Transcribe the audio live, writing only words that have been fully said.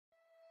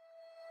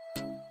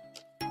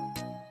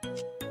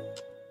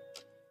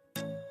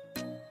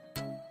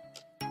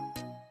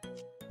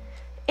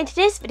In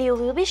today's video,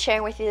 we will be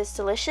sharing with you this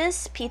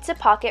delicious pizza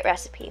pocket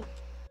recipe.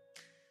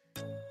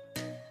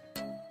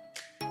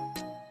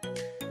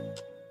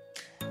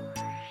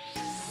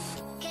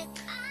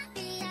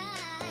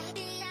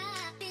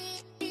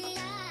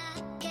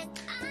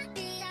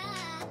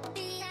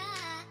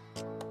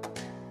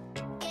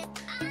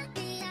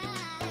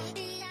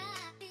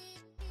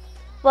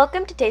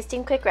 Welcome to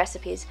Tasting Quick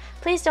Recipes.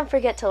 Please don't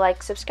forget to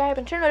like, subscribe,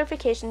 and turn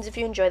notifications if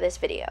you enjoy this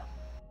video.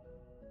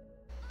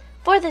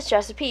 For this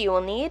recipe, you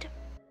will need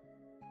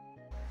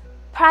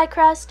pie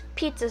crust,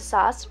 pizza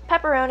sauce,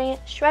 pepperoni,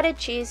 shredded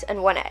cheese,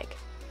 and 1 egg.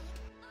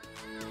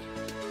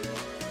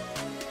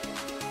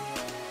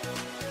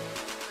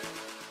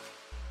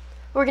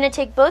 We're going to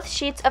take both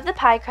sheets of the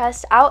pie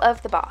crust out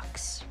of the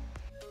box.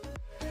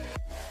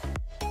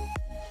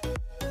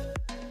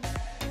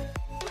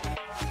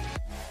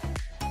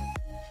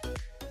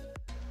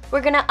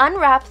 We're going to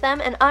unwrap them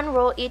and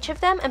unroll each of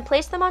them and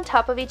place them on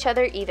top of each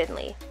other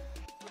evenly.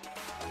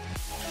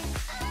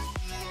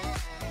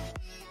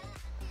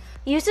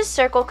 Use a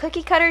circle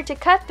cookie cutter to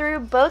cut through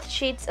both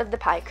sheets of the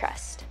pie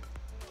crust.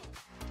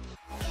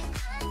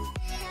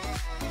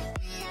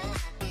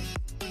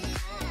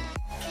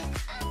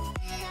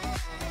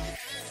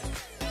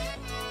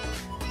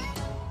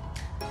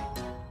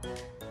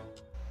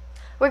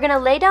 We're going to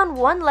lay down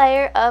one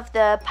layer of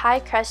the pie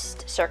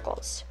crust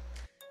circles.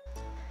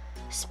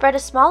 Spread a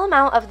small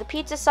amount of the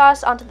pizza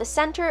sauce onto the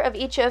center of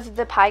each of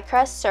the pie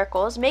crust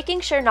circles,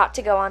 making sure not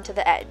to go onto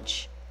the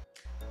edge.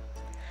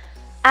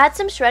 Add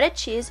some shredded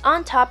cheese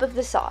on top of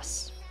the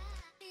sauce.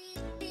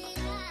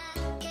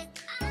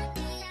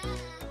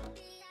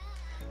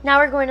 Now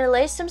we're going to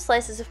lay some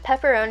slices of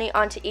pepperoni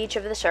onto each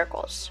of the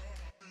circles.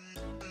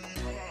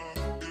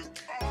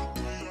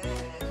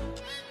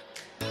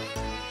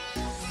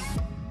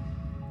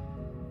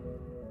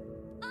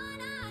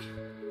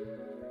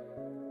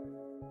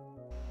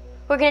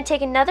 We're going to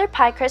take another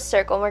pie crust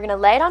circle and we're going to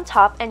lay it on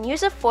top and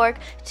use a fork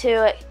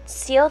to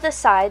seal the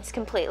sides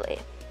completely.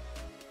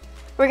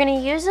 We're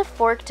going to use a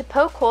fork to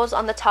poke holes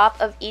on the top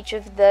of each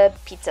of the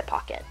pizza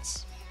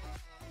pockets.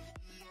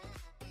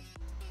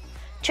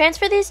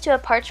 Transfer these to a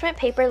parchment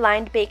paper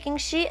lined baking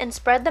sheet and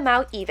spread them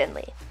out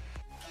evenly.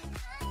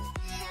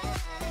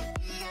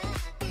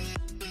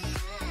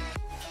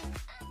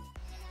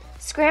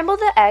 Scramble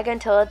the egg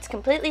until it's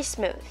completely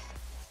smooth.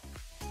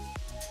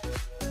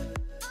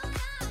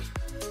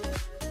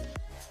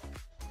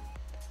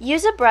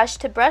 Use a brush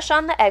to brush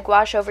on the egg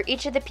wash over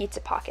each of the pizza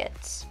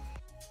pockets.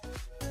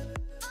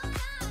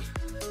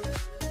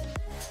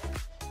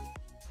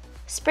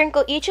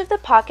 Sprinkle each of the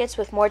pockets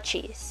with more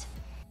cheese.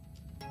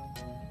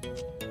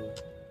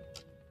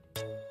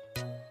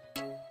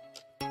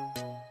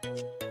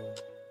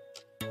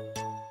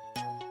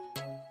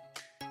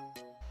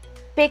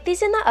 Bake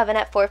these in the oven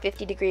at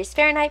 450 degrees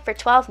Fahrenheit for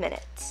 12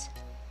 minutes.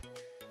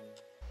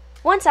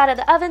 Once out of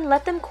the oven,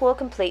 let them cool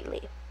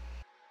completely.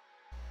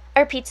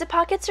 Our pizza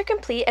pockets are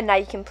complete and now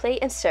you can plate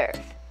and serve.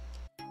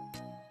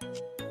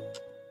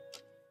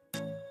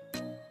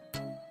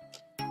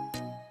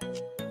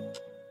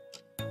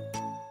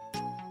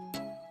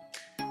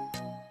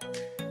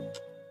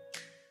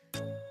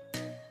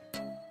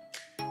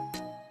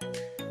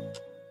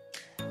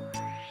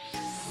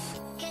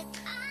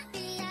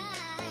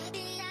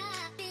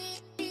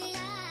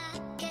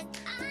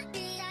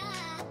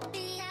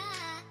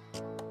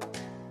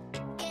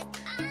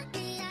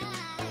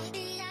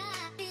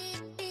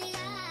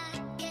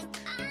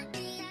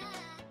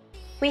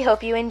 We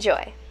hope you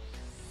enjoy.